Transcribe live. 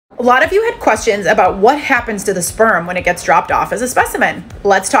A lot of you had questions about what happens to the sperm when it gets dropped off as a specimen.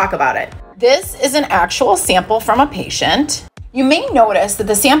 Let's talk about it. This is an actual sample from a patient. You may notice that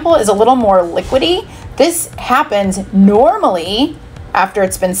the sample is a little more liquidy. This happens normally after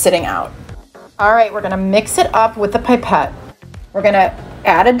it's been sitting out. All right, we're gonna mix it up with the pipette. We're gonna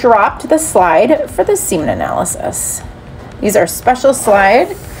add a drop to the slide for the semen analysis. These are special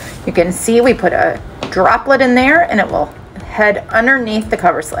slide. You can see we put a droplet in there and it will head underneath the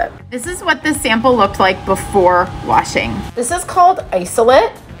cover slip. This is what this sample looked like before washing. This is called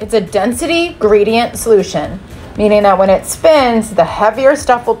isolate. It's a density gradient solution, meaning that when it spins, the heavier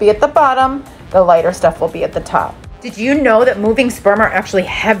stuff will be at the bottom, the lighter stuff will be at the top. Did you know that moving sperm are actually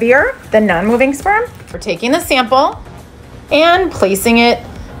heavier than non-moving sperm? We're taking the sample and placing it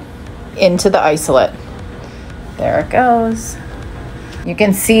into the isolate. There it goes. You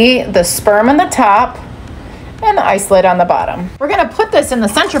can see the sperm on the top and the isolate on the bottom. We're gonna put this in the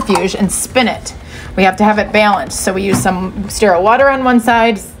centrifuge and spin it. We have to have it balanced, so we use some sterile water on one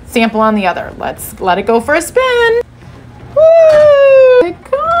side, sample on the other. Let's let it go for a spin. Woo! It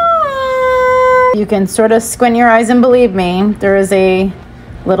goes. You can sort of squint your eyes and believe me, there is a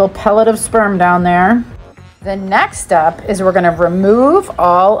little pellet of sperm down there. The next step is we're gonna remove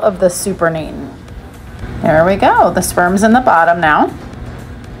all of the supernatant. There we go, the sperm's in the bottom now.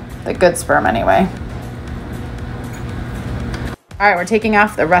 The good sperm anyway. All right, we're taking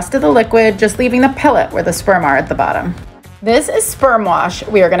off the rest of the liquid, just leaving the pellet where the sperm are at the bottom. This is sperm wash.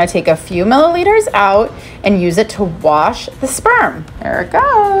 We are gonna take a few milliliters out and use it to wash the sperm. There it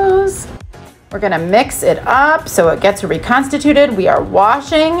goes. We're gonna mix it up so it gets reconstituted. We are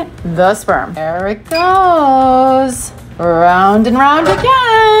washing the sperm. There it goes. Round and round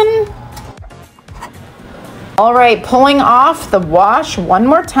again. All right, pulling off the wash one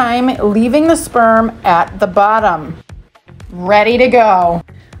more time, leaving the sperm at the bottom. Ready to go.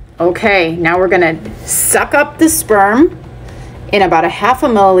 Okay, now we're gonna suck up the sperm in about a half a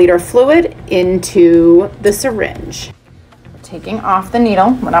milliliter fluid into the syringe. Taking off the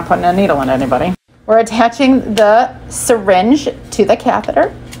needle. We're not putting a needle in anybody. We're attaching the syringe to the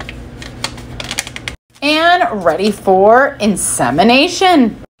catheter. And ready for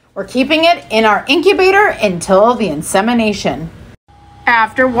insemination. We're keeping it in our incubator until the insemination.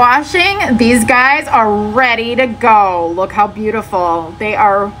 After washing, these guys are ready to go. Look how beautiful. They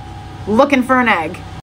are looking for an egg.